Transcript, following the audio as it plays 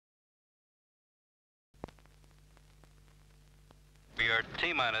We are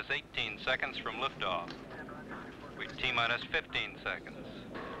T-minus 18 seconds from liftoff. We're T-minus 15 seconds.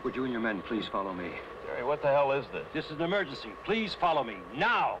 Would you and your men please follow me? Hey, what the hell is this? This is an emergency. Please follow me,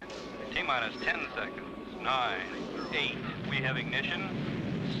 now! T-minus 10 seconds. 9, 8. We have ignition.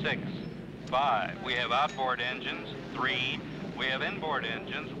 6, 5. We have outboard engines. 3. We have inboard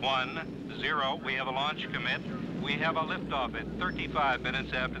engines. 1, 0. We have a launch commit. We have a liftoff at 35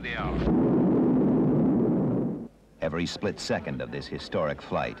 minutes after the hour. Every split second of this historic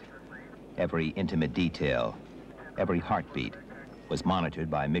flight, every intimate detail, every heartbeat was monitored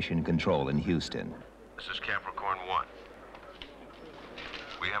by Mission Control in Houston. This is Capricorn One.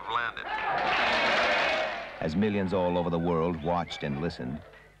 We have landed. As millions all over the world watched and listened,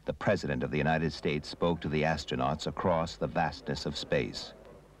 the President of the United States spoke to the astronauts across the vastness of space.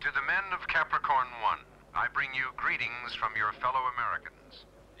 To the men of Capricorn One, I bring you greetings from your fellow Americans.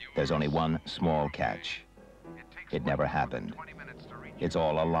 There's only one small catch. It never happened. It's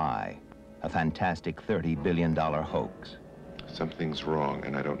all a lie, a fantastic $30 billion hoax. Something's wrong,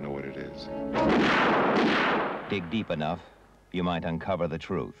 and I don't know what it is. Dig deep enough, you might uncover the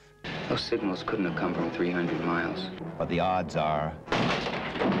truth. Those signals couldn't have come from 300 miles. But the odds are,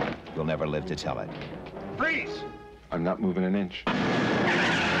 you'll never live to tell it. Freeze! I'm not moving an inch. They're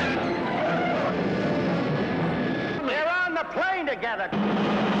on the plane together!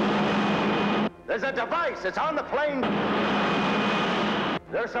 There's a device, it's on the plane.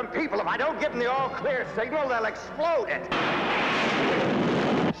 There's some people, if I don't give them the all-clear signal, they'll explode it.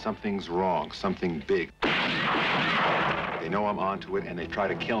 Something's wrong, something big. They know I'm onto it, and they try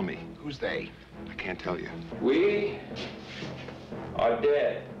to kill me. Who's they? I can't tell you. We are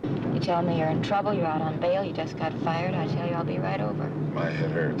dead. You tell me you're in trouble, you're out on bail, you just got fired, I tell you I'll be right over. My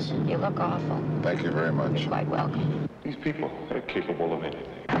head hurts. You look awful. Thank you very much. You're quite welcome. These people are capable of anything.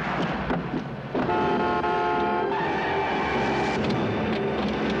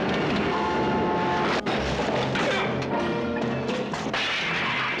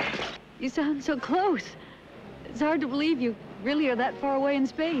 You sound so close. It's hard to believe you really are that far away in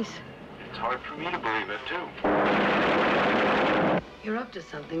space. It's hard for me to believe it, too. You're up to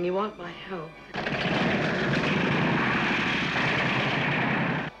something. You want my help.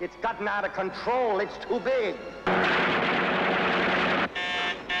 It's gotten out of control. It's too big.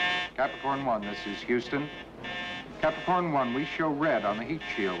 Capricorn One, this is Houston. Capricorn One, we show red on the heat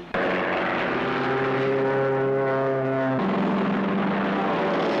shield.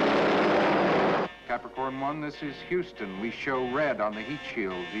 Capricorn One, this is Houston. We show red on the heat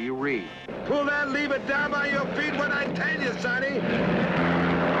shield. Do you read? Pull that lever down by your feet when I tell you, Sonny.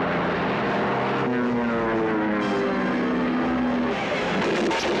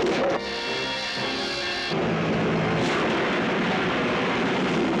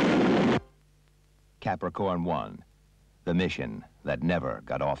 Capricorn One, the mission that never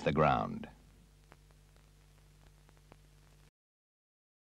got off the ground.